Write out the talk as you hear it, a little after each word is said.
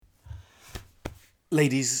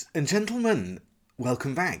Ladies and gentlemen,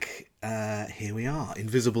 welcome back. Here we are,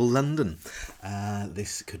 Invisible London.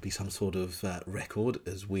 This could be some sort of record,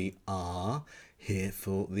 as we are here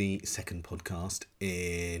for the second podcast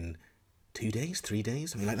in 2 days, 3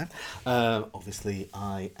 days, something like that. Obviously,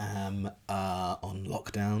 I am on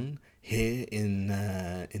lockdown here in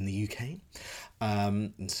the UK,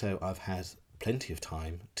 and so I've had plenty of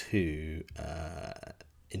time to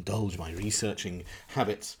indulge my researching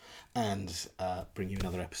habits and bring you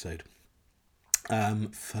another episode.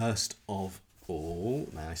 First of all,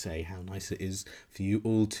 may I say how nice it is for you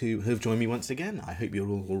all to have joined me once again. I hope you're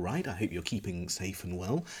all right. I hope you're keeping safe and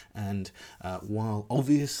well. And while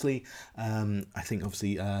obviously, I think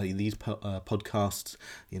obviously these podcasts,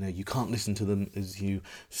 you can't listen to them as you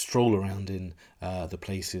stroll around in the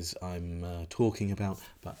places I'm talking about,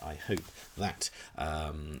 but I hope that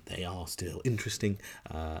they are still interesting,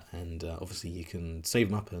 and obviously you can save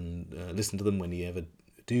them up and listen to them when you ever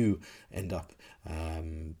do end up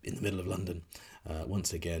in the middle of London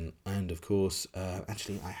once again. And of course,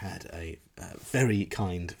 actually I had a very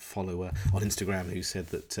kind follower on Instagram who said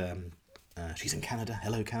that she's in Canada.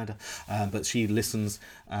 Hello, Canada. But she listens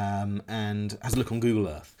and has a look on Google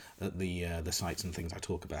Earth at the sites and things I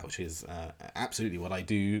talk about, which is absolutely what I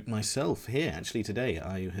do myself here. Actually, today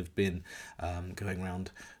I have been going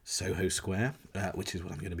around Soho Square, which is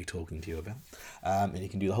what I'm going to be talking to you about. And you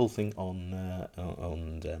can do the whole thing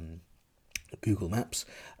on Google Maps,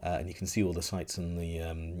 and you can see all the sites and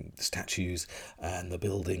the statues and the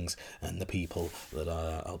buildings and the people that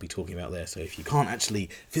I'll be talking about there. So if you can't actually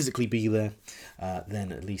physically be there,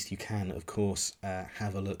 then at least you can, of course,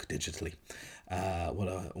 have a look digitally. What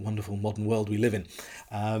a wonderful modern world we live in.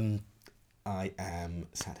 I am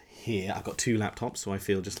sat here. I've got two laptops, so I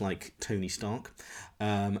feel just like Tony Stark.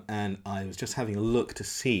 And I was just having a look to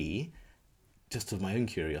see, just of my own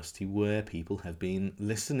curiosity, where people have been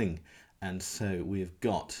listening. And so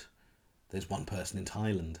there's one person in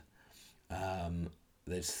Thailand.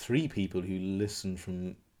 There's 3 people who listen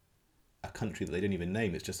from a country that they don't even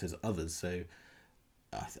name. It's just as others. So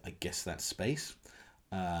I guess that's space.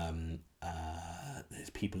 There's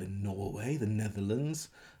people in Norway, the Netherlands,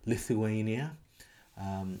 Lithuania.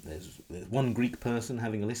 There's one Greek person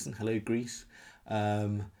having a listen. Hello, Greece.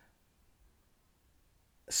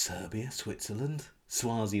 Serbia, Switzerland,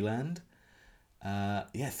 Swaziland.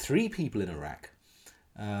 3 people in Iraq,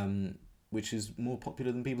 which is more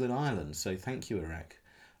popular than people in Ireland. So thank you, Iraq.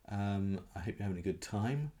 I hope you're having a good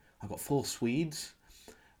time. I've got 4 Swedes,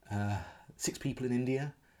 6 people in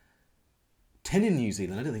India, 10 in New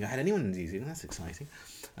Zealand. I don't think I had anyone in New Zealand. That's exciting.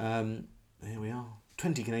 There we are.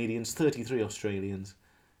 20 Canadians, 33 Australians,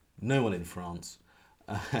 no one in France,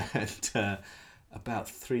 and about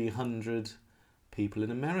 300 people in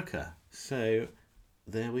America. So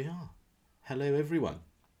there we are. Hello, everyone.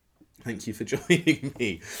 Thank you for joining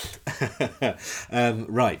me.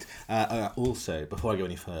 Right. Also, before I go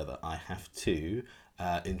any further, I have to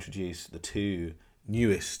introduce the 2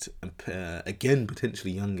 newest and again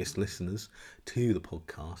potentially youngest listeners to the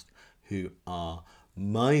podcast, who are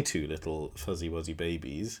my 2 little fuzzy wuzzy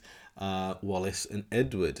babies, Wallace and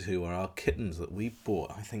Edward, who are our kittens that we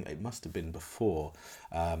bought. I think it must have been before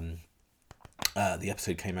the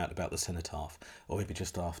episode came out about the cenotaph, or maybe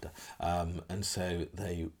just after. And so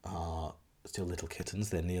they are still little kittens.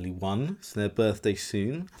 They're nearly 1. It's their birthday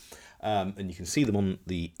soon. And you can see them on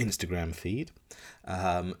the Instagram feed.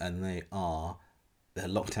 And they're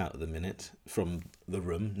locked out at the minute from the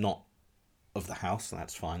room, not of the house.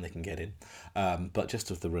 That's fine, they can get in. But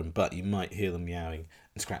just of the room. But you might hear them meowing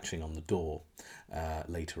and scratching on the door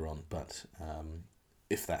later on. But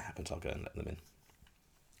if that happens, I'll go and let them in.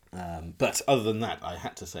 But other than that, I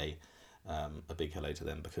had to say a big hello to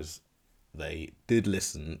them, because they did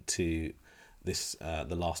listen to this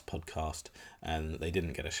the last podcast, and they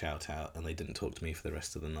didn't get a shout out, and they didn't talk to me for the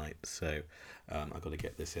rest of the night. So I've got to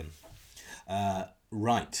get this in.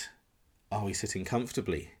 Right, are we sitting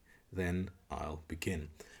comfortably? Then I'll begin.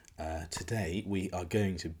 Today we are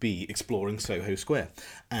going to be exploring Soho Square,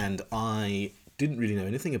 and I didn't really know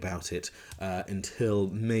anything about it until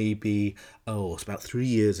maybe, it's about 3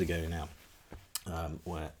 years ago now,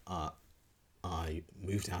 where I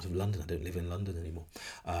moved out of London. I don't live in London anymore,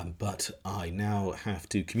 but I now have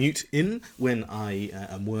to commute in when I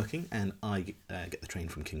am working, and I get the train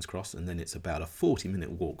from King's Cross, and then it's about a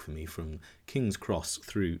 40-minute walk for me from King's Cross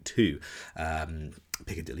through to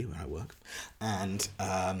Piccadilly, where I work. And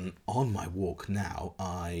on my walk now,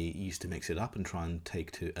 I used to mix it up and try and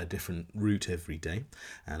take to a different route every day.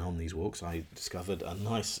 And on these walks, I discovered a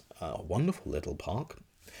nice, wonderful little park,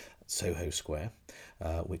 Soho Square,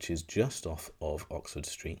 which is just off of Oxford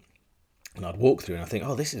Street. And I'd walk through and I think,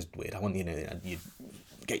 oh, this is weird. I want, you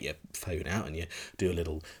get your phone out and you do a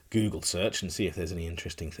little Google search and see if there's any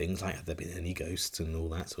interesting things, like have there been any ghosts and all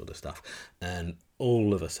that sort of stuff. And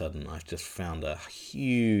all of a sudden, I've just found a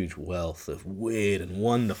huge wealth of weird and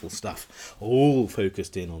wonderful stuff, all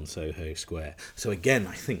focused in on Soho Square. So again,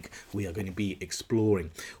 I think we are going to be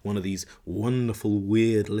exploring one of these wonderful,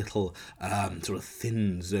 weird little sort of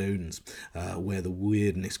thin zones where the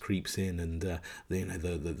weirdness creeps in, and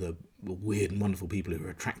the weird and wonderful people who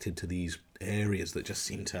are attracted to these areas that just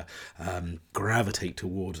seem to gravitate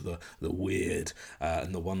towards the weird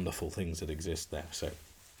and the wonderful things that exist there. So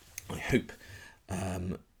I hope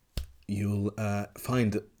you'll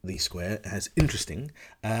find the square as interesting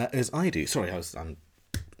as I do. Sorry, I'm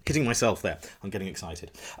kidding myself there. I'm getting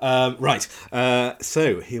excited. Right,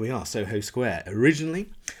 so here we are, Soho Square. Originally,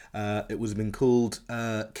 it was been called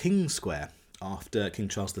King Square, after King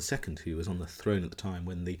Charles II, who was on the throne at the time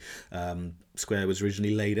when the square was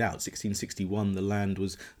originally laid out. 1661, the land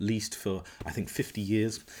was leased for, I think, 50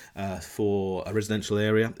 years for a residential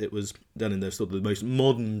area. It was done in the sort of the most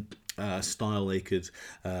modern style they could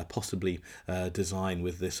possibly design,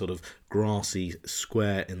 with this sort of grassy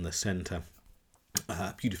square in the centre.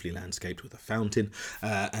 Beautifully landscaped with a fountain,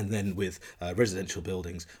 and then with residential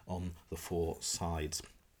buildings on the four sides.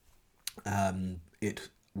 It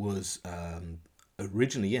was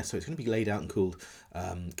originally, so it's going to be laid out and called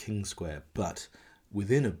King Square, but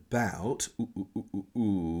within about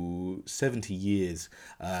 70 years,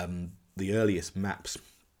 the earliest maps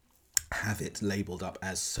have it labelled up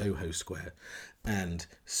as Soho Square. And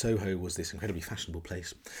Soho was this incredibly fashionable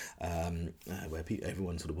place where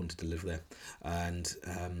everyone sort of wanted to live there. And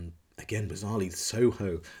again, bizarrely,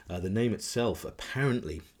 Soho, the name itself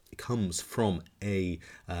apparently comes from a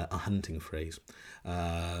hunting phrase,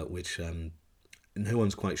 which no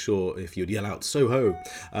one's quite sure if you'd yell out Soho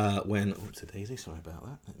when... Oh, it's a daisy, sorry about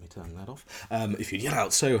that. Let me turn that off. If you'd yell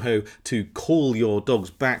out Soho to call your dogs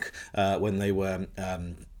back when they were...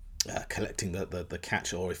 collecting the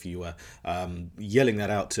catch, or if you were yelling that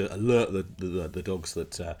out to alert the dogs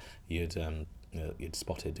that you'd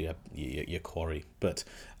spotted your quarry. But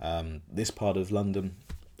this part of London,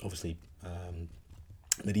 obviously,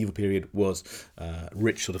 medieval period, was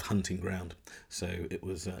rich sort of hunting ground, so it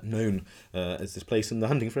was known as this place, and the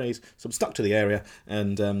hunting phrase sort of stuck to the area.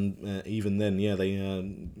 And even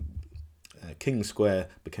then, King Square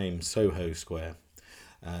became Soho Square,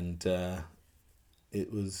 and it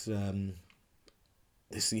was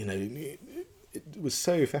it was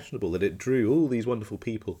so fashionable that it drew all these wonderful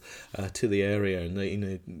people to the area.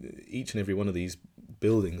 And each and every one of these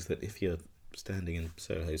buildings, that if you're standing in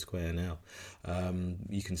Soho Square now,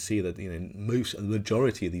 you can see that the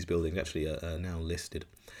majority of these buildings actually are now listed.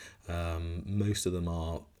 Most of them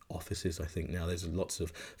are offices, I think. Now there's lots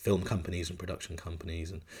of film companies and production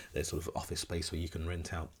companies, and there's sort of office space where you can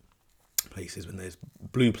rent out places when there's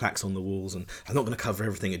blue plaques on the walls. And I'm not going to cover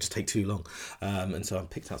everything, it just take too long, and so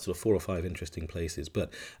I've picked out sort of 4 or 5 interesting places.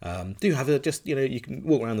 But do have you can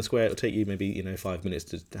walk around the square. It'll take you maybe 5 minutes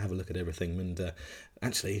to have a look at everything. And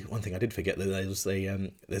actually, one thing I did forget, that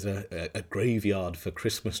there's a graveyard for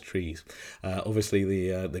Christmas trees. Obviously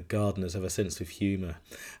the gardeners have a sense of humour,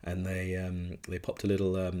 and they popped a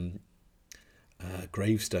little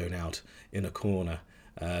gravestone out in a corner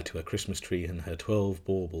to a Christmas tree and her 12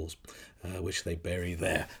 baubles, which they bury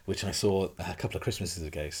there, which I saw a couple of Christmases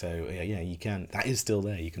ago. So you can, that is still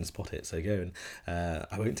there, you can spot it. So go and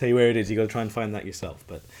I won't tell you where it is, you got to try and find that yourself.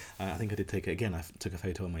 But I think I did take it again. I took a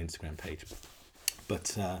photo on my Instagram page.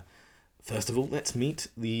 But first of all, let's meet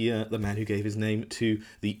the man who gave his name to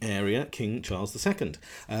the area, King Charles II.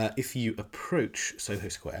 If you approach Soho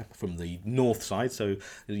Square from the north side, so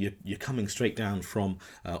you're coming straight down from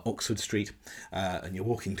Oxford Street, and you're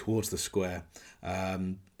walking towards the square,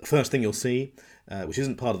 the first thing you'll see, which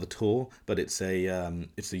isn't part of the tour, but it's a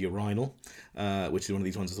urinal, which is one of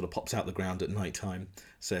these ones that sort of pops out the ground at night time.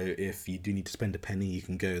 So if you do need to spend a penny, you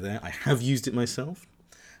can go there. I have used it myself,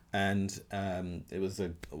 and it was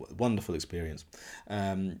a wonderful experience.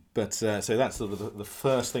 So that's sort of the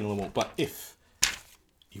first thing on the walk. But if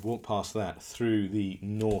you walk past that through the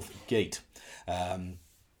north gate,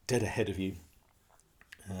 dead ahead of you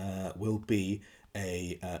will be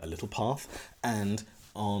a little path, and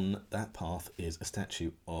on that path is a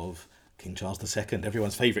statue of King Charles II,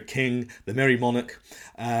 everyone's favourite king, the merry monarch,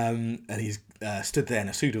 and he's stood there in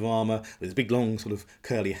a suit of armour with his big long sort of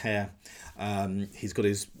curly hair. He's got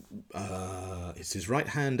his right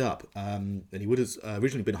hand up, and he would have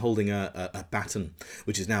originally been holding a baton,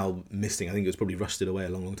 which is now missing. I think it was probably rusted away a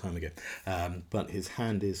long, long time ago. But his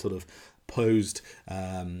hand is sort of posed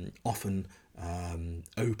often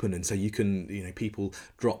open, and so you can, people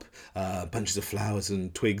drop bunches of flowers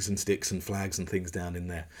and twigs and sticks and flags and things down in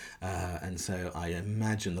there, and so I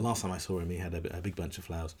imagine the last time I saw him he had a big bunch of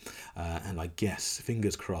flowers, and I guess,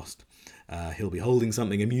 fingers crossed, he'll be holding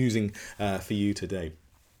something amusing for you today.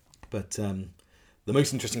 But the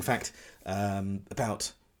most interesting fact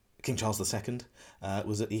about King Charles II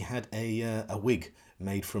was that he had a wig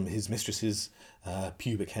made from his mistress's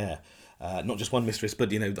pubic hair. Not just one mistress,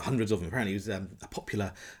 but hundreds of them. Apparently, it was a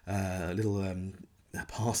popular little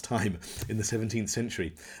pastime in the 17th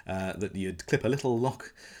century that you'd clip a little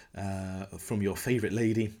lock from your favourite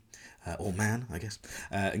lady. Or man, I guess,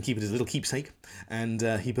 and keep it as a little keepsake. And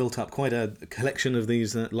he built up quite a collection of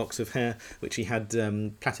these locks of hair, which he had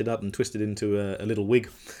plaited up and twisted into a little wig.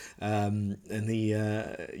 And he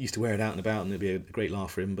used to wear it out and about, and it'd be a great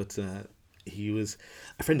laugh for him. But he was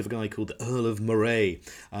a friend of a guy called the Earl of Moray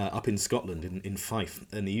up in Scotland, in Fife.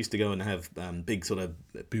 And he used to go and have big sort of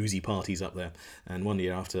boozy parties up there. And one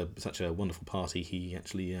year, after such a wonderful party, he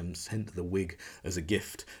actually sent the wig as a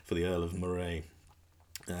gift for the Earl of Moray.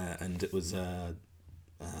 And it was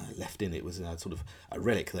left in. It was sort of a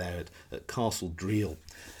relic there at Castle Dreal,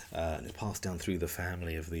 and it passed down through the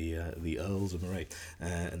family of the Earls of Moray,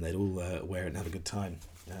 and they'd all wear it and have a good time,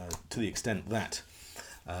 to the extent that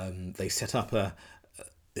they set up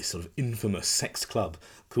this sort of infamous sex club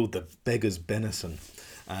called the Beggars' Benison.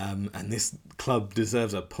 And this club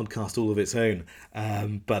deserves a podcast all of its own.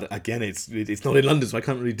 But again, it's not in London, so I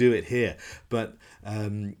can't really do it here. But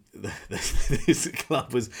this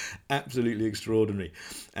club was absolutely extraordinary,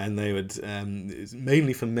 and they would it's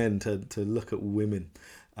mainly for men to look at women.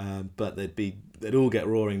 But they'd all get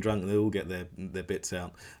roaring drunk, and they'd all get their bits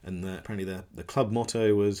out. And apparently the club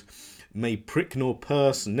motto was, "May prick nor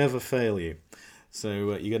purse never fail you."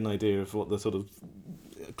 So you get an idea of what the sort of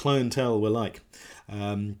clientele were like.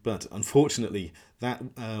 But unfortunately, that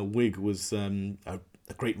wig was a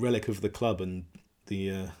great relic of the club, and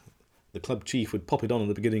the club chief would pop it on at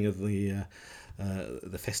the beginning of the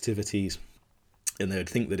festivities, and they would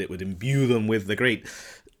think that it would imbue them with the great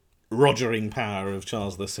rogering power of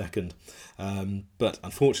Charles II. But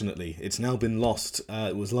unfortunately, it's now been lost.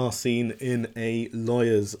 It was last seen in a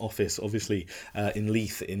lawyer's office, obviously, in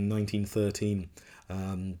Leith in 1913.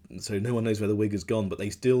 So no one knows where the wig has gone, but they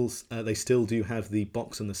still do have the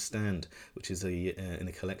box and the stand, which is in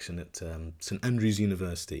a collection at St Andrews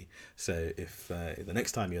University. So if the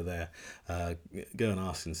next time you're there, go and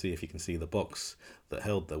ask and see if you can see the box that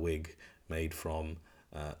held the wig made from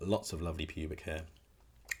lots of lovely pubic hair.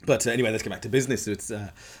 But anyway, let's get back to business. It's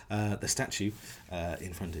the statue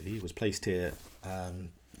in front of you was placed here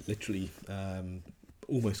literally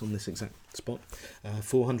almost on this exact spot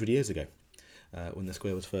 400 years ago. When the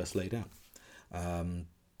square was first laid out.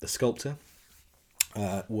 The sculptor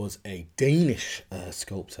was a Danish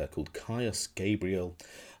sculptor called Caius Gabriel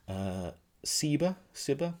Cibber,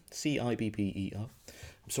 Cibber.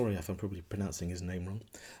 I'm sorry if I'm probably pronouncing his name wrong,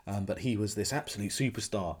 but he was this absolute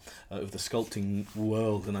superstar of the sculpting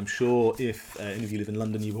world, and I'm sure if any of you live in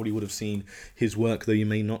London, you probably would have seen his work, though you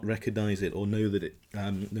may not recognise it or know that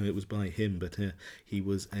it was by him. But he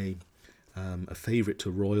was a favourite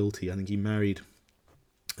to royalty. I think he married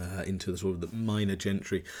into the sort of the minor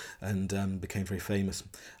gentry and became very famous.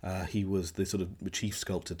 He was the sort of chief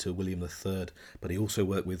sculptor to William III, but he also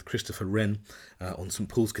worked with Christopher Wren on St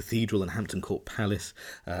Paul's Cathedral and Hampton Court Palace.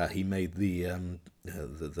 He made the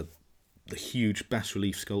huge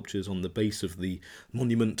bas-relief sculptures on the base of the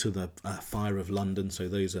monument to the Fire of London, so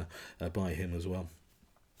those are by him as well.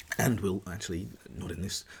 And we'll actually, not in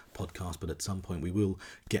this podcast, but at some point we will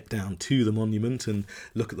get down to the monument and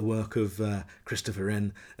look at the work of Christopher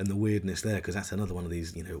Wren and the weirdness there, because that's another one of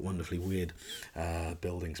these, wonderfully weird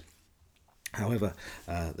buildings. However,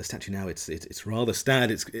 the statue now, it's rather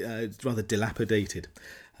sad, it's rather dilapidated.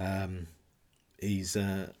 He's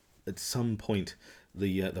at some point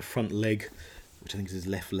the front leg, which I think is his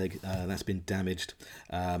left leg, that's been damaged.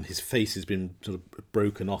 His face has been sort of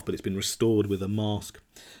broken off, but it's been restored with a mask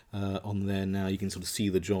on there now. You can sort of see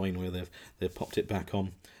the join where they've popped it back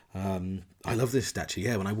on. I love this statue.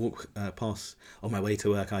 Yeah, when I walk past on my way to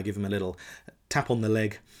work, I give him a little tap on the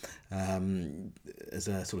leg as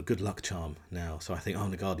a sort of good luck charm now. So I think, oh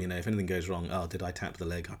my God, if anything goes wrong, did I tap the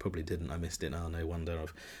leg? I probably didn't. I missed it. Oh, no wonder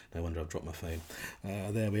I've dropped my phone.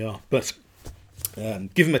 There we are. But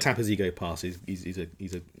give him a tap as you go past. He's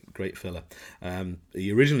a great fella.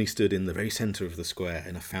 He originally stood in the very centre of the square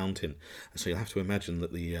in a fountain, so you'll have to imagine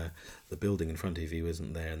that the building in front of you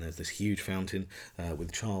isn't there, and there's this huge fountain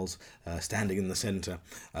with Charles standing in the centre.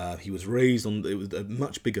 He was raised on, it was a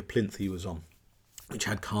much bigger plinth he was on, which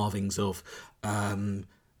had carvings of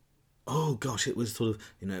Oh gosh, it was sort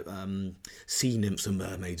of sea nymphs and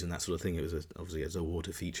mermaids and that sort of thing. It was obviously as a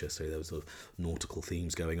water feature, so there was sort of nautical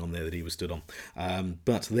themes going on there that he was stood on.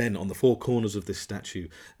 But then on the four corners of this statue,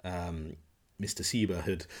 Mr. Sieber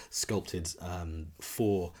had sculpted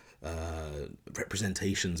four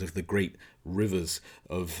representations of the great rivers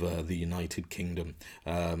of the United Kingdom.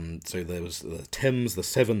 So there was the Thames, the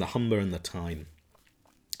Severn, the Humber, and the Tyne.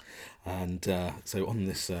 And so on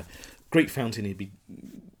this great fountain, he'd be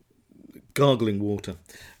gargling water,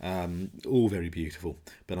 all very beautiful.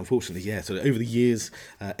 But unfortunately, yeah, so over the years,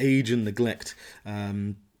 age and neglect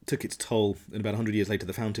took its toll, and about 100 years later,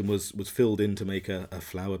 the fountain was filled in to make a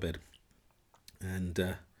flower bed. And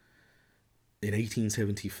in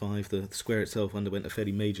 1875, the square itself underwent a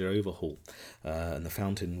fairly major overhaul, and the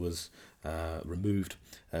fountain was removed,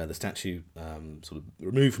 the statue sort of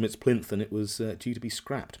removed from its plinth, and it was due to be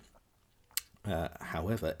scrapped.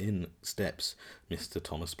 However, in steps Mr.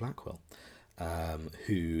 Thomas Blackwell,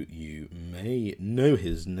 who you may know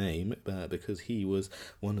his name because he was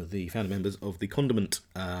one of the founder members of the Condiment,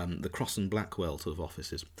 the Cross and Blackwell sort of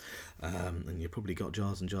offices. And you've probably got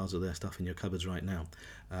jars and jars of their stuff in your cupboards right now.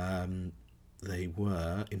 They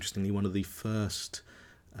were, interestingly, one of the first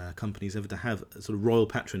companies ever to have sort of royal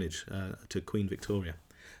patronage to Queen Victoria.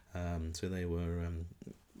 So they were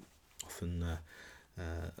often...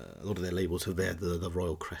 a lot of their labels have the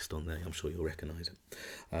royal crest on there. I'm sure you'll recognise it.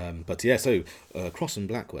 But yeah, so Cross and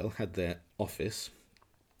Blackwell had their office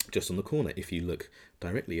just on the corner. If you look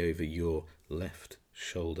directly over your left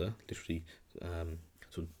shoulder, literally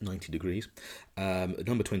sort of 90 degrees,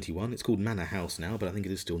 number 21. It's called Manor House now, but I think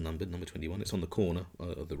it is still numbered, number 21. It's on the corner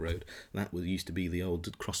of the road. That used to be the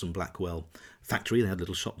old Cross and Blackwell factory. They had a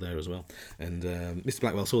little shop there as well. And Mr.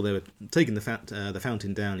 Blackwell saw they were taking the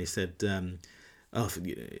fountain down. He said... I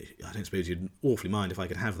don't suppose you'd awfully mind if I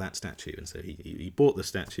could have that statue. And so he bought the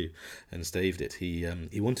statue and staved it. He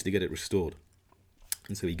wanted to get it restored.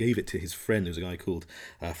 And so he gave it to his friend, who was a guy called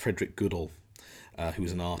Frederick Goodall, who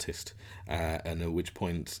was an artist. And at which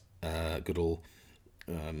point Goodall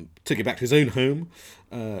took it back to his own home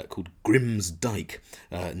called Grim's Dyke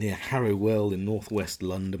near Harrow in northwest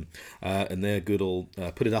London. And there Goodall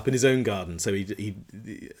put it up in his own garden. So he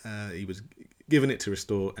was... given it to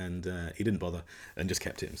restore, and he didn't bother and just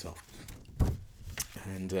kept it himself.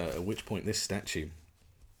 And at which point this statue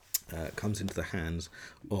comes into the hands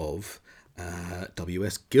of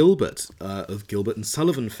W.S. Gilbert of Gilbert and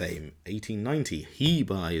Sullivan fame, 1890. He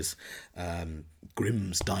buys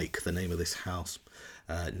Grim's Dyke, the name of this house,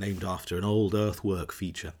 named after an old earthwork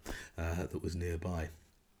feature that was nearby.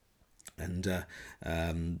 And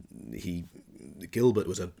Gilbert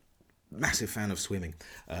was a massive fan of swimming,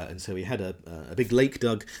 and so he had a big lake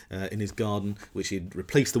dug in his garden, which he'd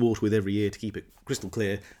replace the water with every year to keep it crystal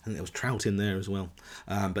clear, and there was trout in there as well.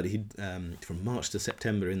 But he'd from March to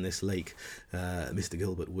September in this lake, Mr.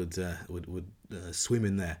 Gilbert would swim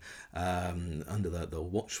in there under the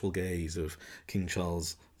watchful gaze of King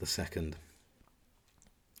Charles II.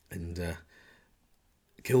 And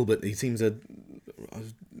Gilbert, he seems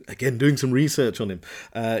again, doing some research on him,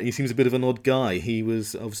 he seems a bit of an odd guy. He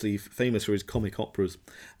was obviously famous for his comic operas,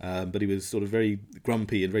 but he was sort of very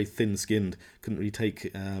grumpy and very thin-skinned, couldn't really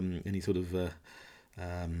take any sort of...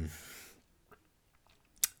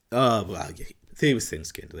 he was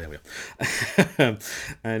thin-skinned, there we are.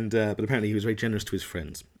 But apparently he was very generous to his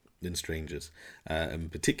friends and strangers,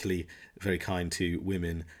 and particularly very kind to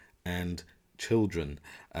women and children.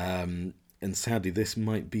 And sadly, this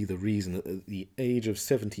might be the reason that at the age of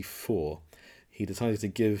 74, he decided to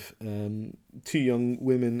give two young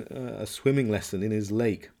women a swimming lesson in his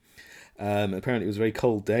lake. Apparently, it was a very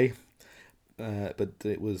cold day, but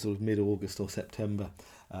it was sort of mid-August or September,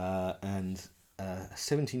 and a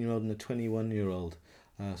 17-year-old and a 21-year-old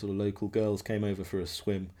sort of local girls came over for a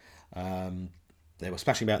swim. They were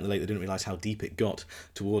splashing about in the lake. They didn't realise how deep it got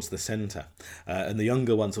towards the centre. And the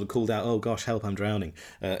younger one sort of called out, "Oh gosh, help, I'm drowning."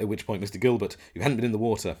 At which point Mr. Gilbert, who hadn't been in the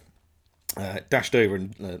water, dashed over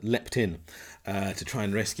and leapt in to try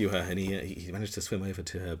and rescue her. And he managed to swim over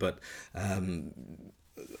to her. But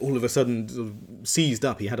all of a sudden, sort of seized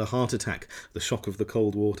up. He had a heart attack. The shock of the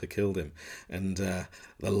cold water killed him. And the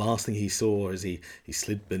last thing he saw as he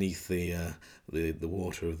slid beneath the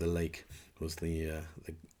water of the lake was the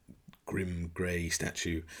grim grey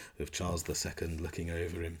statue of Charles II looking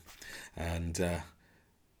over him. And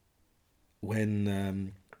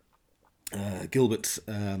when Gilbert's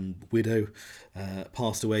widow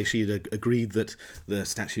passed away, she had agreed that the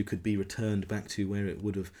statue could be returned back to where it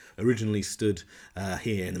would have originally stood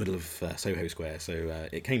here in the middle of Soho Square. So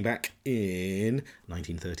it came back in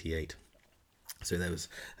 1938. So there was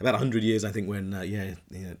about 100 years, I think, when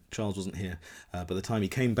Charles wasn't here. By the time he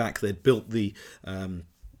came back, they'd built the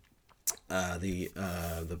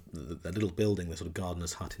little building, the sort of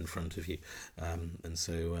gardener's hut in front of you, and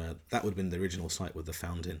so that would have been the original site with the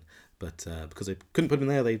fountain. But because they couldn't put him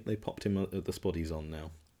there, they popped him at the spot he's on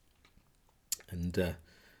now. And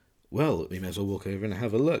well, we may as well walk over and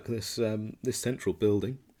have a look. This central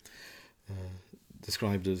building,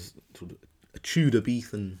 described as sort of a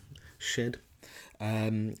Tudor-Beethan shed,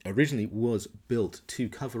 originally was built to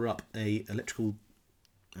cover up a electrical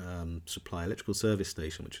service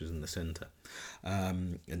station, which was in the centre,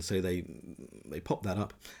 and so they popped that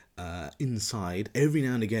up. Inside, every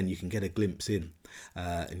now and again, you can get a glimpse in,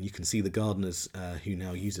 and you can see the gardeners who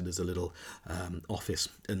now use it as a little office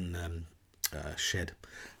and shed,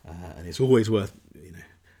 and it's always worth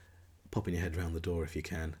popping your head around the door if you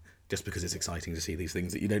can, just because it's exciting to see these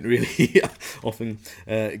things that you don't really often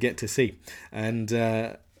get to see. And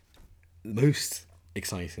most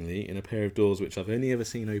excitingly, in a pair of doors which I've only ever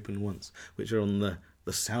seen open once, which are on the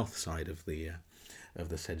south side of the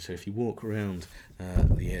shed. So if you walk around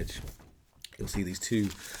the edge, you'll see these two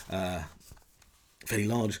very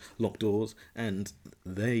large locked doors, and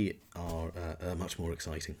they are much more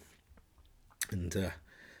exciting. And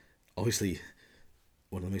obviously,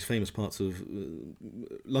 one of the most famous parts of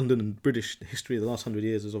London and British history of the last 100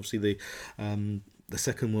 years is obviously the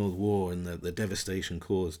Second World War and the devastation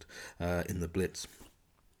caused in the Blitz.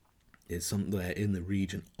 Is somewhere in the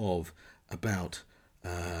region of about,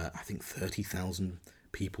 I think, 30,000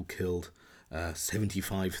 people killed,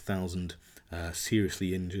 75,000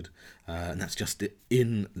 seriously injured, and that's just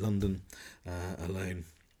in London alone.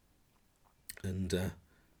 And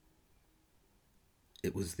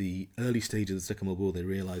it was the early stages of the Second World War. They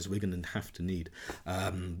realised we're going to have to need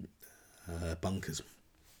bunkers.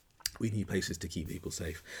 We need places to keep people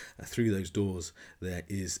safe. Through those doors, there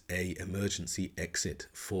is a emergency exit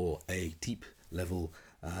for a deep level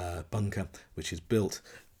bunker, which is built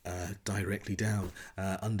directly down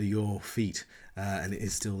under your feet, and it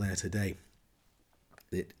is still there today.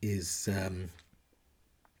 It is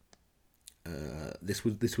this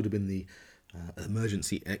would have been the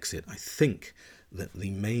emergency exit. I think that the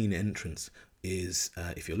main entrance is,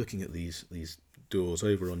 if you're looking at these doors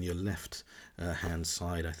over on your left hand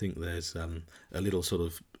side, I think there's a little sort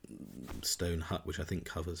of stone hut which I think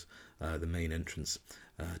covers the main entrance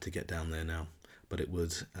to get down there now. But it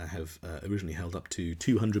would have originally held up to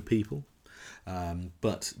 200 people,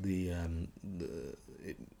 but they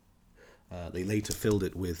later filled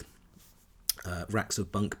it with racks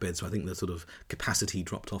of bunk beds, so I think the sort of capacity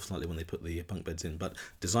dropped off slightly when they put the bunk beds in, but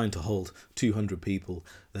designed to hold 200 people.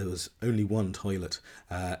 There was only one toilet,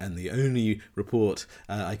 and the only report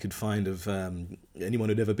I could find of anyone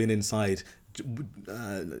who'd ever been inside,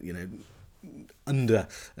 under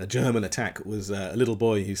a German attack was a little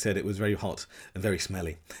boy who said it was very hot and very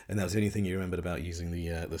smelly, and that was the only thing he remembered about using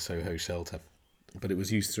the Soho shelter. But it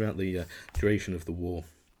was used throughout the duration of the war.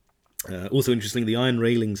 Also interesting, the iron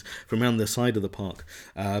railings from around the side of the park,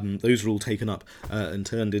 those were all taken up and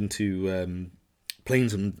turned into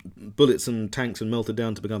planes and bullets and tanks and melted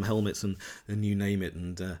down to become helmets and you name it.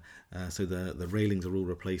 And so the railings are all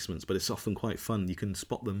replacements, but it's often quite fun. You can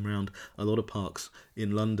spot them around a lot of parks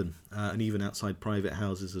in London, and even outside private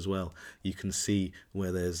houses as well. You can see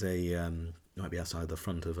where there's might be outside the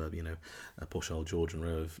front of a posh old Georgian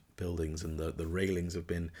row of buildings, and the railings have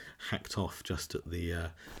been hacked off just at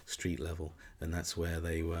the street level, and that's where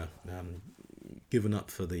they were given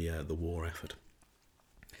up for the war effort.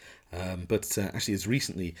 But actually, as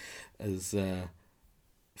recently as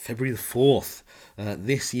February the 4th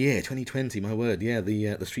this year, 2020, my word,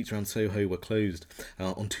 the streets around Soho were closed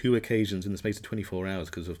on 2 occasions in the space of 24 hours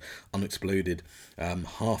because of unexploded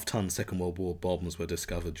half-ton Second World War bombs were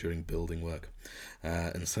discovered during building work.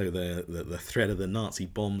 And so the threat of the Nazi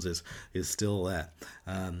bombs is still there.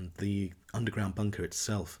 The underground bunker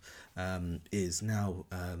itself is now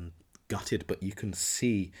gutted, but you can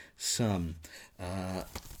see some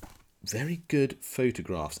very good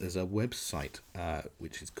photographs. There's a website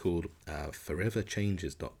which is called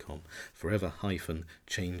foreverchanges.com,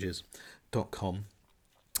 forever-changes.com.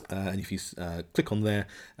 And if you click on there,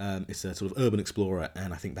 it's a sort of urban explorer,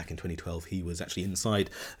 and I think back in 2012 he was actually inside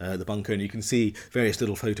the bunker, and you can see various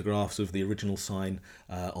little photographs of the original sign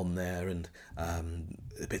on there, and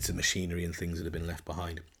bits of machinery and things that have been left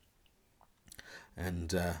behind.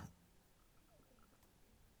 And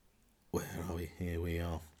where are we? Here we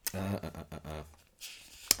are.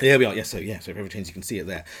 There we are. Yes, so for every change you can see it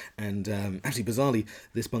there. And actually, bizarrely,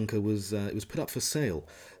 this bunker was it was put up for sale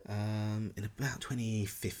in about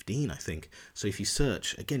 2015, I think. So if you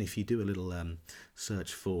search again, if you do a little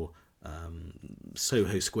search for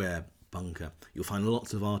Soho Square bunker, you'll find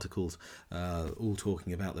lots of articles all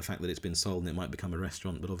talking about the fact that it's been sold and it might become a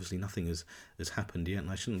restaurant, but obviously nothing has happened yet,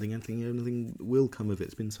 and I shouldn't think anything will come of it.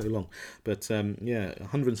 It's been so long. But yeah,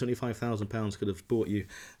 £175,000 could have bought you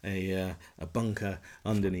a bunker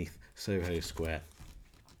underneath Soho Square.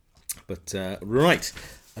 But right,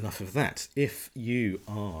 enough of that. If you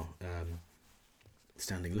are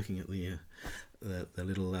standing looking at the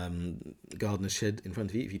little gardener's shed in front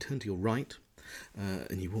of you, if you turn to your right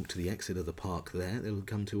and you walk to the exit of the park there, it'll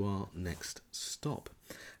come to our next stop,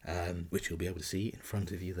 which you'll be able to see in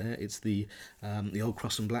front of you there. It's the old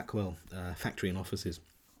Cross and Blackwell factory and offices,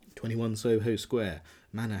 21 Soho Square,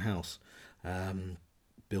 Manor House,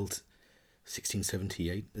 built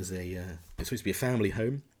 1678 as it's supposed to be a family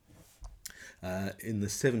home. In the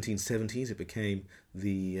 1770s, it became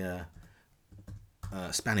the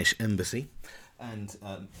Spanish Embassy. And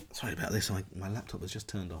sorry about this, my laptop has just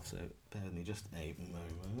turned off, so bear with me just a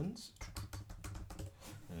moment.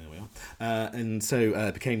 There we are. And so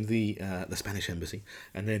it became the Spanish Embassy.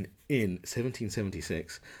 And then in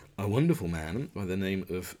 1776, a wonderful man by the name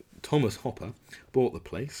of Thomas Hopper bought the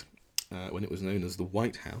place when it was known as the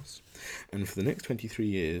White House. And for the next 23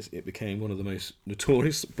 years, it became one of the most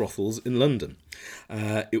notorious brothels in London.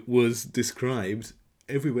 It was described,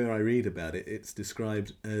 everywhere I read about it, it's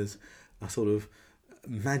described as a sort of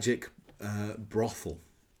magic brothel.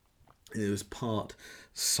 It was part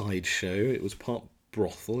sideshow, it was part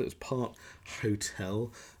brothel, it was part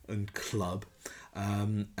hotel and club.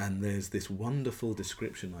 And there's this wonderful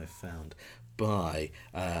description I found by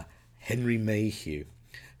Henry Mayhew,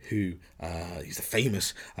 who he's a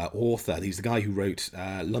famous author. He's the guy who wrote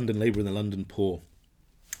London Labour and the London Poor.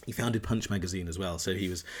 He founded Punch magazine as well, so he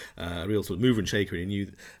was a real sort of mover and shaker. He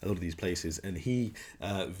knew a lot of these places, and he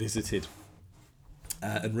visited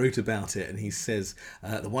and wrote about it. And he says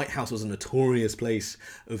the White House was a notorious place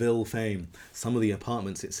of ill fame. Some of the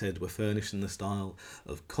apartments, it said, were furnished in the style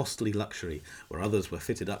of costly luxury, where others were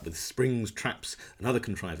fitted up with springs, traps, and other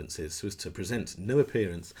contrivances, so as to present no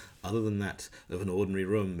appearance other than that of an ordinary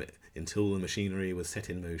room until the machinery was set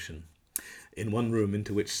in motion. In one room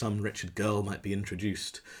into which some wretched girl might be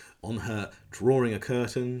introduced, on her drawing a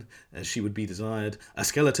curtain, as she would be desired, a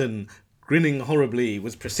skeleton, grinning horribly,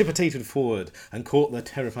 was precipitated forward and caught the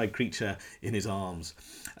terrified creature in his arms.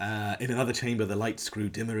 In another chamber the lights grew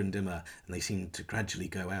dimmer and dimmer, and they seemed to gradually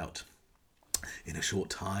go out. In a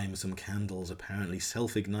short time, some candles apparently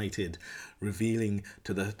self-ignited, revealing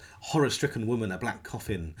to the horror-stricken woman a black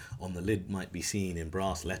coffin. On the lid might be seen in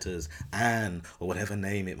brass letters Anne, or whatever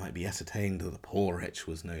name it might be ascertained that the poor wretch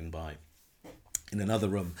was known by. In another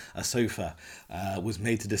room, a sofa was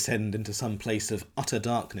made to descend into some place of utter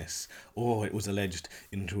darkness, or, it was alleged,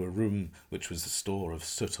 into a room which was a store of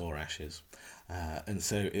soot or ashes. And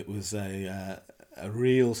so it was a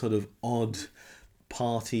real sort of odd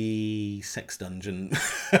party sex dungeon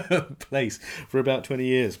place for about 20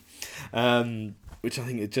 years, which I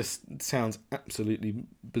think it just sounds absolutely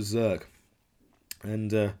berserk. And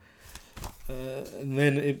then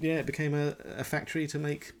it became a factory to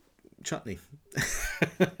make chutney.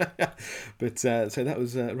 But so that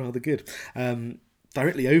was rather good.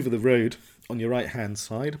 Directly over the road on your right hand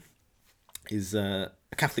side is a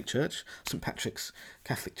Catholic church, St Patrick's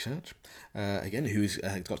Catholic Church, again, who's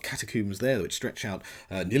got catacombs there which stretch out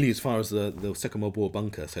nearly as far as the Second World War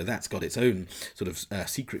bunker, so that's got its own sort of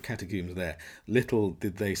secret catacombs there. Little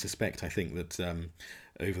did they suspect, I think, that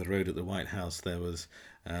over the road at the White House there was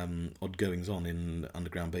odd goings on in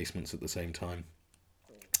underground basements at the same time.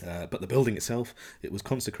 But the building itself, it was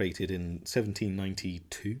consecrated in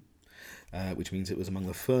 1792, which means it was among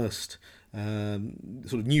the first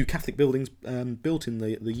sort of new Catholic buildings built in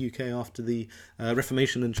the UK after the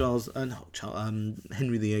Reformation and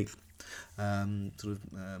Henry VIII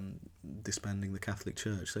disbanding the Catholic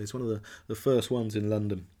Church. So it's one of the first ones in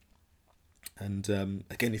London. And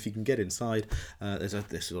again, if you can get inside, there's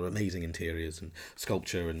sort of amazing interiors and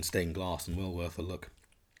sculpture and stained glass, and well worth a look.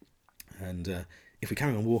 And if we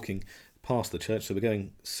carry on walking past the church, so we're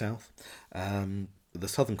going south, the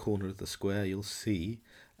southern corner of the square, you'll see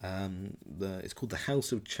it's called the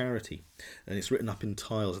House of Charity, and it's written up in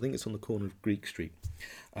tiles. I think it's on the corner of Greek Street.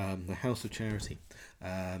 The House of Charity,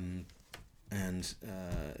 and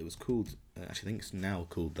it was called, actually I think it's now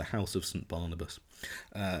called the House of St Barnabas,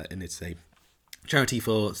 and it's a charity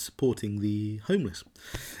for supporting the homeless.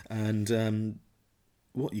 And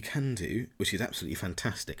what you can do, which is absolutely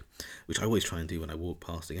fantastic, which I always try and do when I walk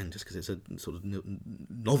past, again, just because it's a sort of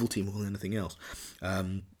novelty more than anything else.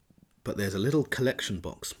 But there's a little collection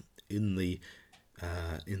box in the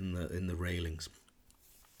railings,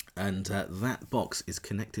 and that box is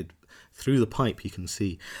connected through the pipe you can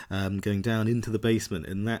see going down into the basement,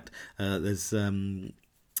 and that there's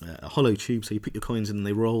a hollow tube, so you put your coins in and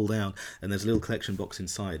they roll down, and there's a little collection box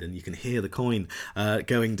inside, and you can hear the coin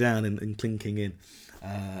going down and clinking in,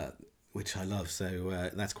 which I love. So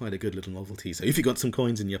that's quite a good little novelty. So if you've got some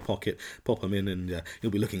coins in your pocket, pop them in, and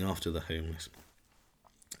you'll be looking after the homeless.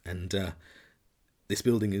 And this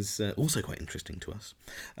building is also quite interesting to us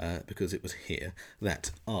because it was here that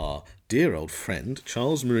our dear old friend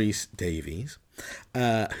Charles Maurice Davies,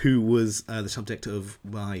 who was the subject of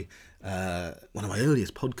one of my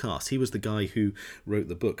earliest podcasts. He was the guy who wrote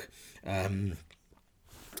the book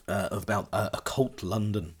about occult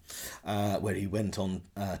London, where he went on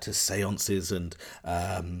to seances and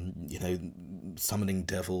summoning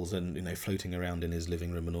devils and floating around in his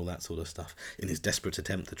living room and all that sort of stuff in his desperate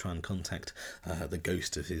attempt to try and contact the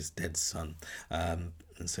ghost of his dead son. And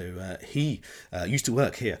so he used to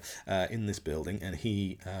work here in this building, and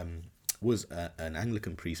he was an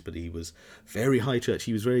Anglican priest, but he was very high church.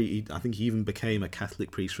 I think he even became a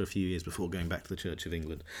Catholic priest for a few years before going back to the Church of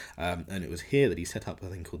England. And it was here that he set up a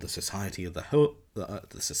thing called the Society of the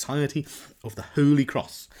Society of the Holy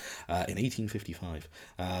Cross in 1855.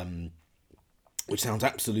 Which sounds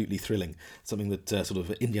absolutely thrilling, something that sort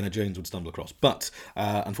of Indiana Jones would stumble across. But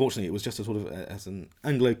unfortunately, it was just a sort of as an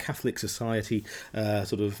Anglo-Catholic society,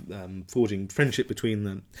 forging friendship between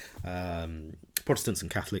the Protestants and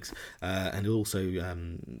Catholics, and also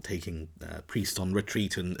taking priests on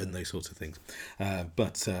retreat and those sorts of things.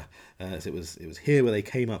 But it was here where they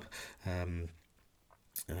came up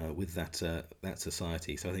with that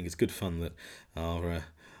society. So I think it's good fun that our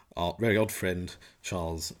very odd friend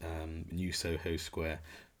Charles knew Soho Square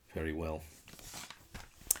very well,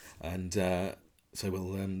 and so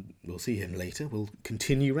we'll see him later. We'll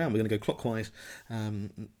continue round. We're going to go clockwise,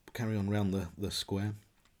 carry on round the square,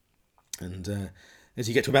 and as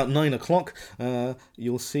you get to about 9 o'clock,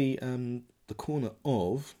 you'll see the corner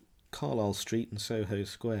of Carlisle Street and Soho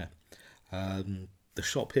Square. The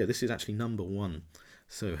shop here. This is actually number 1,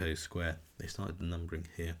 Soho Square. They started the numbering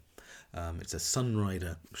here. It's a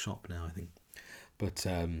Sunrider shop now, I think. But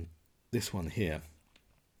this one here,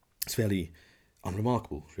 it's fairly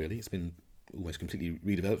unremarkable, really. It's been almost completely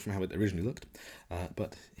redeveloped from how it originally looked.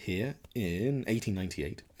 But here, in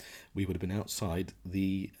 1898, we would have been outside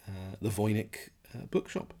the Voynich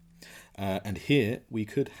bookshop. And here we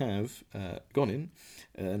could have gone in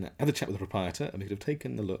and had a chat with the proprietor, and we could have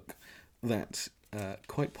taken a look that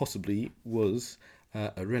quite possibly was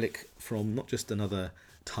a relic from not just another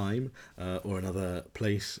time or another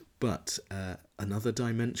place, but another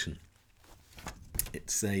dimension.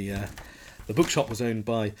 It's the bookshop was owned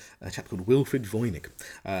by a chap called Wilfrid Voynich,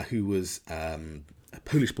 who was a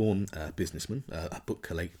Polish-born businessman, a book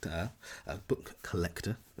collector.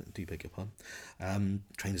 Do beg your pardon.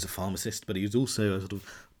 Trained as a pharmacist, but he was also a sort of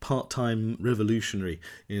part-time revolutionary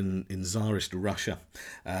in Tsarist Russia.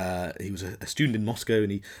 He was a student in Moscow,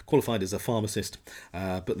 and he qualified as a pharmacist,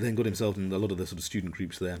 but then got himself in a lot of the sort of student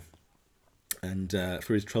groups there, and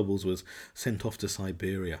for his troubles was sent off to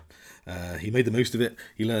Siberia. He made the most of it.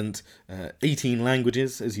 He learned 18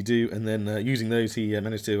 languages, as you do, and then using those he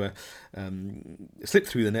managed to slip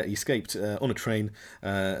through the net. He escaped on a train,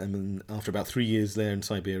 and then after about 3 years there in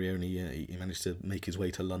Siberia, and he managed to make his way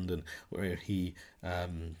to London, where he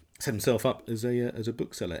set himself up as a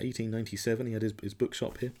bookseller. 1897, he had his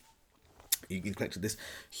bookshop here. He collected this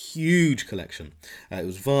huge collection. It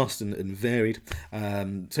was vast and varied,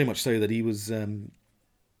 so much so that he was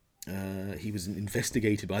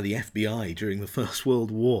investigated by the FBI during the First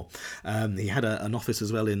World War. He had an office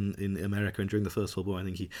as well in America, and during the First World War, I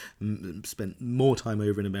think he spent more time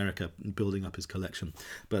over in America building up his collection.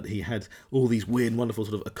 But he had all these weird, wonderful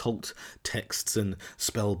sort of occult texts and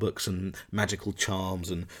spell books and magical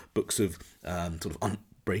charms and books of sort of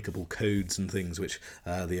unbreakable codes and things which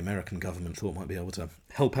the American government thought might be able to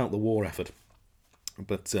help out the war effort.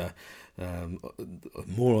 But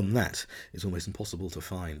more on that is almost impossible to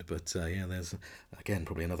find. But there's, again,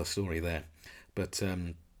 probably another story there. But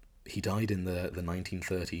he died in the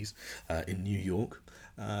 1930s in New York,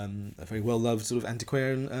 a very well-loved sort of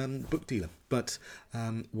antiquarian book dealer. But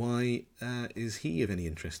why is he of any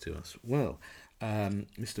interest to us? Well,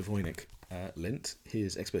 Mr. Voynich lent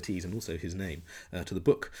his expertise and also his name to the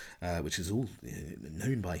book, which is all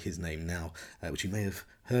known by his name now, which you may have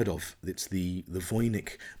heard of. It's the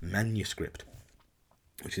Voynich manuscript.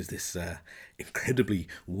 which is this incredibly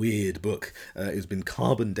weird book. It's been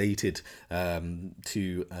carbon dated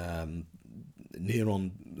to near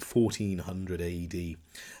on 1400 AD,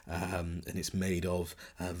 and it's made of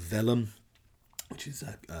vellum, which is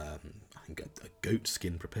I think a goat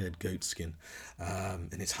skin, prepared goat skin,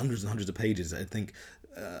 and it's hundreds and hundreds of pages. I think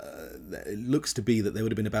it looks to be that there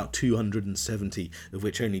would have been about 270, of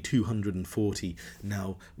which only 240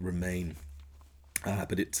 now remain.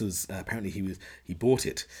 But it was apparently he bought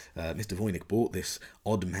it. Mr. Voynich bought this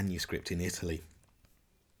odd manuscript in Italy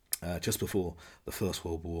just before the First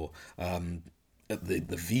World War at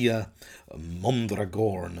the Via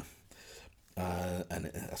Mondragorn. And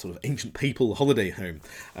a sort of ancient papal holiday home,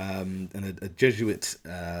 and a Jesuit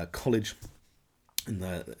college. And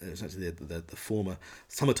it's actually the former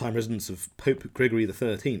summertime residence of Pope Gregory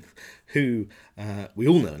XIII, who we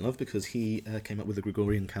all know and love because he came up with the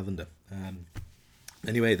Gregorian calendar.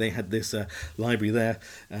 Anyway, they had this library there,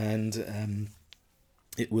 and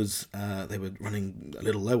it was they were running a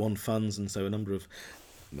little low on funds, and so a number of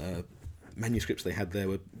manuscripts they had there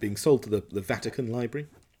were being sold to the Vatican Library.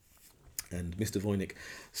 And Mr. Voynich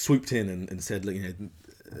swooped in and said, look,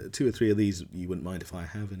 2 or 3 of these you wouldn't mind if I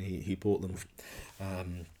have, and he bought them.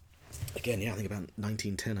 Again, I think about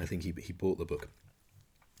 1910. I think he bought the book.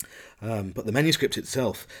 But the manuscript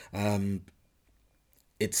itself,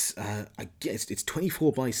 it's I guess it's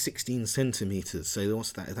 24 by 16 centimeters. So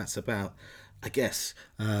what's that? That's about, I guess,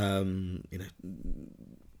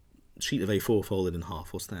 sheet of A4 folded in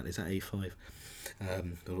half. What's that? Is that A5? A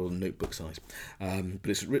little notebook size, but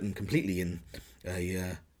it's written completely in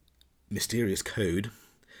a mysterious code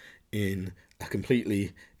in a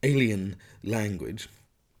completely alien language,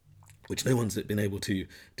 which no one's been able to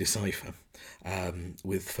decipher,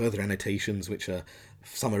 with further annotations which are,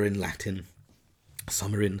 some are in Latin,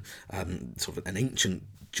 some are in sort of an ancient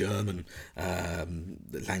German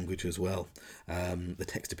language as well. The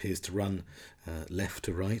text appears to run left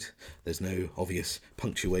to right. There's no obvious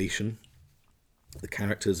punctuation. The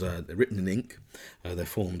characters are written in ink. They're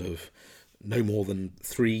formed of no more than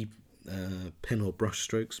 3 pen or brush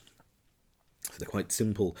strokes. So they're quite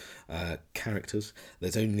simple characters.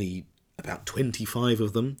 There's only about 25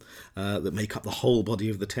 of them that make up the whole body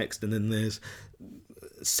of the text, and then there's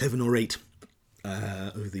 7 or 8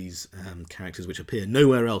 of these characters which appear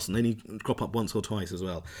nowhere else, and they only crop up once or twice as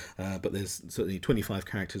well. But there's certainly 25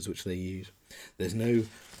 characters which they use. There's no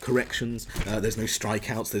corrections, there's no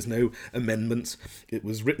strikeouts, there's no amendments. It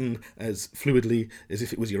was written as fluidly as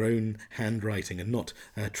if it was your own handwriting, and not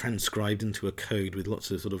transcribed into a code with lots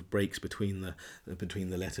of sort of breaks between the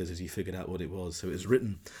letters as you figured out what it was. So it was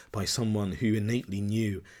written by someone who innately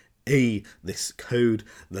knew this code,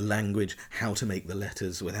 the language, how to make the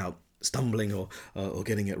letters without stumbling or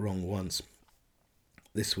getting it wrong once.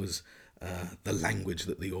 This was the language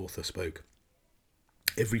that the author spoke.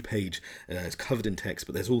 Every page is covered in text,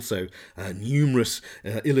 but there's also numerous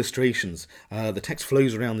illustrations. The text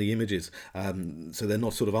flows around the images, so they're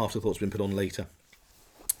not sort of afterthoughts been put on later.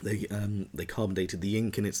 They carbon dated the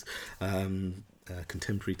ink, and it's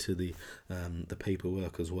contemporary to the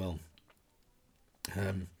paperwork as well.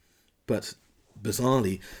 But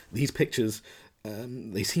bizarrely, these pictures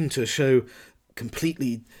they seem to show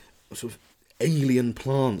completely sort of alien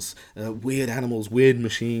plants, weird animals, weird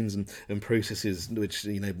machines and processes which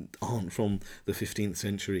aren't from the 15th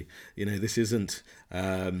century. This isn't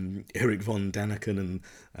Eric von Daniken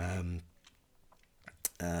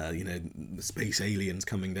and space aliens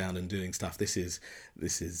coming down and doing stuff. This is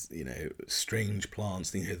strange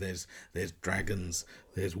plants. There's dragons.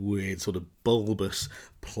 There's weird sort of bulbous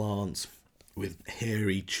plants with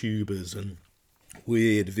hairy tubers and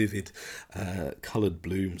weird, vivid, coloured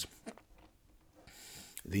blooms.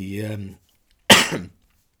 The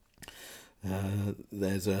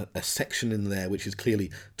there's a section in there which is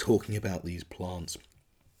clearly talking about these plants.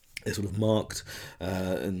 They're sort of marked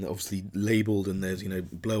and obviously labelled, and there's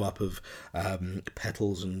blow up of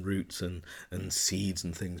petals and roots and seeds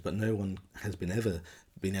and things, but no one has ever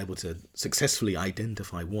been able to successfully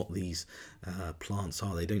identify what these plants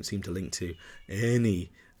are. They don't seem to link to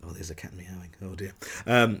any. Oh, there's a cat meowing. Oh dear.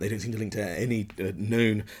 They don't seem to link to any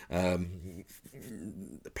known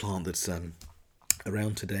plant that's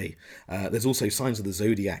around today. There's also signs of the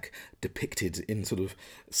zodiac depicted in sort of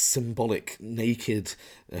symbolic, naked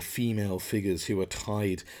female figures who are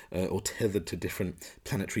tied or tethered to different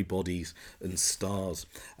planetary bodies and stars.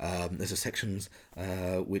 There's a section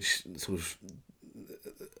which sort of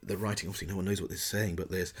the writing, obviously no one knows what this is saying, but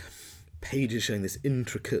there's pages showing this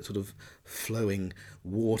intricate sort of flowing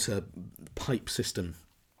water pipe system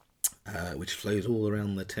which flows all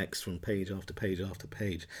around the text from page after page after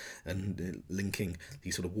page, and linking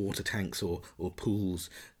these sort of water tanks or pools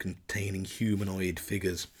containing humanoid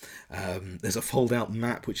figures. There's a fold-out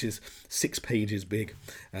map which is 6 pages big,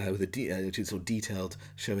 with which is sort of detailed,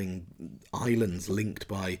 showing islands linked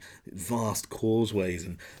by vast causeways,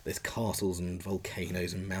 and there's castles and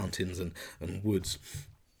volcanoes and mountains and woods,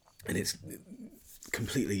 and it's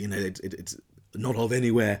completely, it's not of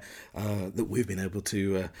anywhere that we've been able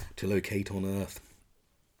to locate on Earth.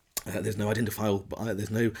 There's no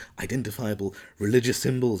identifiable religious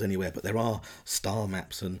symbols anywhere, but there are star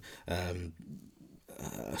maps and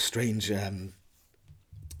strange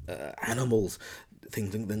animals,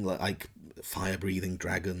 things like fire-breathing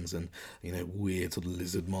dragons and weird sort of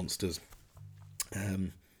lizard monsters.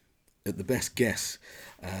 At the best guess,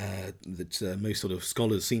 that most sort of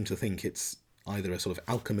scholars seem to think it's either a sort of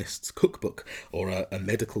alchemist's cookbook or a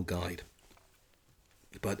medical guide.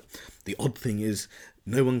 But the odd thing is,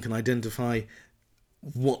 no one can identify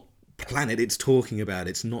what planet it's talking about.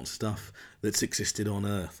 It's not stuff that's existed on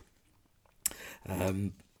Earth.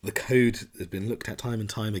 The code has been looked at time and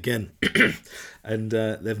time again, and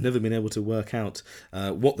they've never been able to work out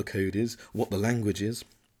what the code is, what the language is.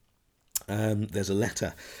 There's a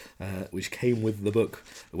letter which came with the book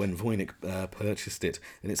when Voynich purchased it,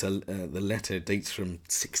 and it's the letter dates from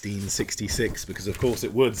 1666, because of course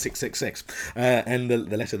it would, 666, and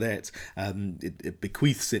the letter there, it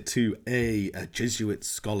bequeaths it to a Jesuit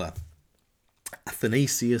scholar,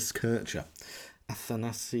 Athanasius Kircher,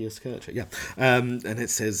 yeah. And it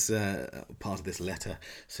says, part of this letter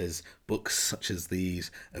says, "Books such as these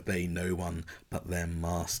obey no one but their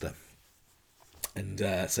master." And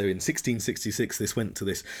so in 1666, this went to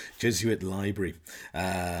this Jesuit library,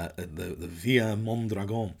 the Via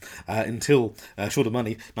Mondragon, until, short of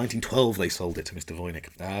money, 1912 they sold it to Mr. Voynich.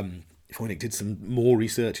 Voynich did some more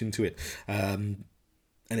research into it, and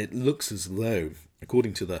it looks as though,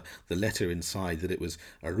 according to the letter inside, that it was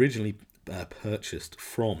originally purchased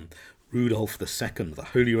from Rudolph II, the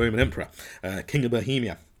Holy Roman Emperor, King of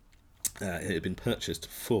Bohemia. It had been purchased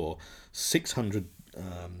for 600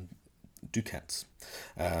 ducats,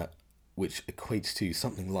 which equates to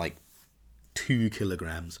something like 2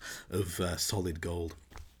 kilograms of solid gold.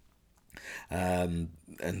 And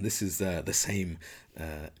this is the same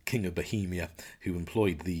King of Bohemia who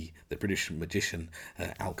employed the British magician,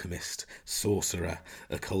 alchemist, sorcerer,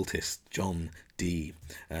 occultist John Dee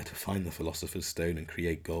to find the Philosopher's Stone and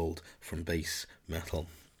create gold from base metal.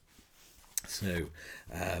 So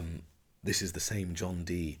this is the same John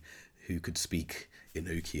Dee who could speak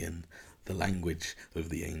Enochian, the language of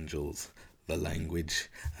the angels, the language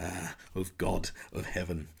of God, of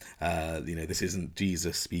heaven. This isn't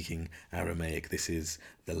Jesus speaking Aramaic. This is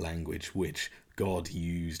the language which God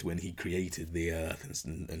used when he created the earth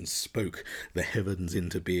and spoke the heavens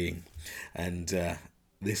into being. And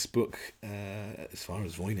this book, as far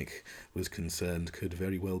as Voynich was concerned, could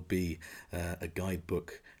very well be a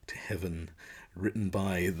guidebook to heaven, written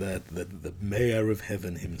by the mayor of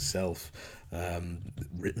heaven himself,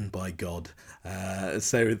 written by God.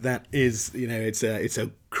 So that is, it's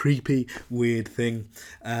a creepy, weird thing,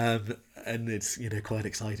 and it's quite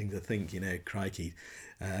exciting to think, crikey,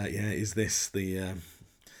 is this the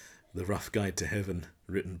rough guide to heaven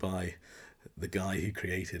written by the guy who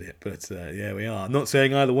created it? But we are. I'm not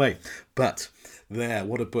saying either way, but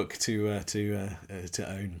what a book to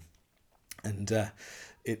own. And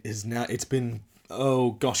it's been,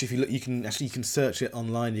 oh gosh, if you look, you can search it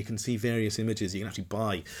online. You can see various images. You can actually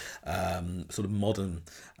buy sort of modern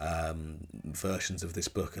versions of this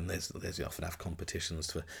book, and there's often have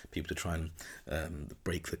competitions for people to try and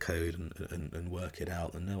break the code and work it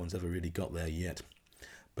out, and no one's ever really got there yet.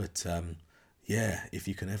 But if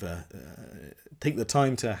you can ever take the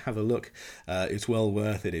time to have a look, it's well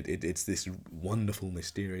worth it. It's this wonderful,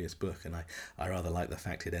 mysterious book, and I rather like the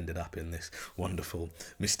fact it ended up in this wonderful,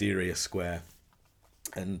 mysterious square.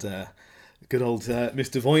 And good old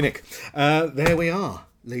Mr. Voynich. There we are,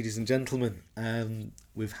 ladies and gentlemen.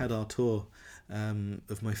 We've had our tour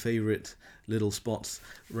of my favourite little spots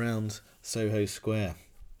round Soho Square.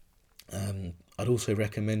 I'd also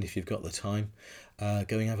recommend, if you've got the time,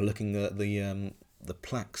 going have a look at the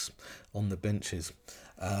plaques on the benches.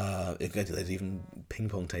 There's even ping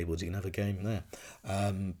pong tables. You can have a game there,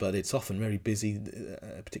 but it's often very busy,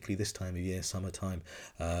 particularly this time of year, summertime.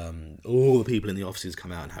 All the people in the offices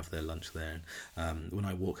come out and have their lunch there. And when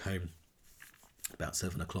I walk home about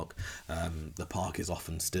 7 o'clock. The park is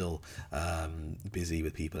often still busy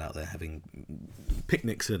with people out there having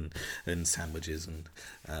picnics and sandwiches and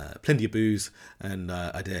plenty of booze. And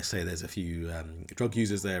I dare say there's a few drug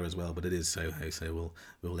users there as well, but it is Soho, so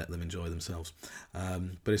we'll let them enjoy themselves.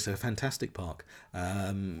 But it's a fantastic park.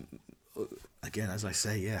 Again, as I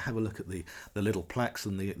say, yeah, have a look at the little plaques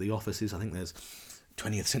and the offices. I think there's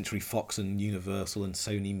 20th Century Fox and Universal and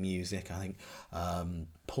Sony Music. I think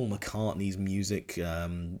Paul McCartney's music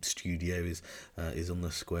studio is on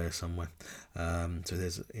the square somewhere. So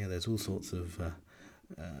there's all sorts of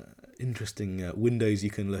interesting windows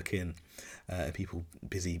you can look in. People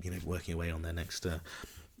busy, working away on their next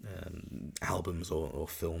albums or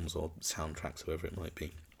films or soundtracks, whatever it might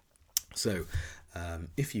be. So,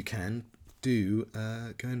 if you can, do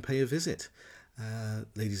go and pay a visit.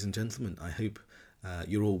 Ladies and gentlemen, I hope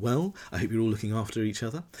you're all well. I hope you're all looking after each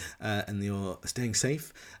other and you're staying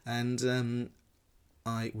safe. And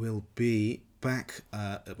I will be back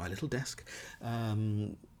at my little desk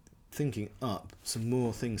thinking up some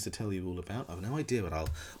more things to tell you all about. I've no idea what I'll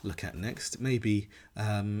look at next. Maybe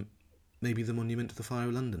the Monument to the Fire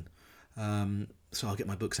of London. So I'll get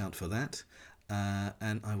my books out for that.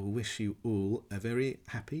 And I will wish you all a very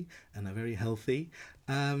happy and a very healthy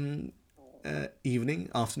evening,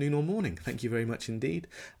 afternoon or morning. Thank you very much indeed.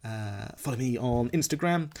 Follow me on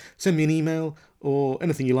Instagram, send me an email or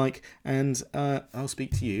anything you like, and I'll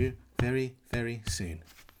speak to you very, very soon.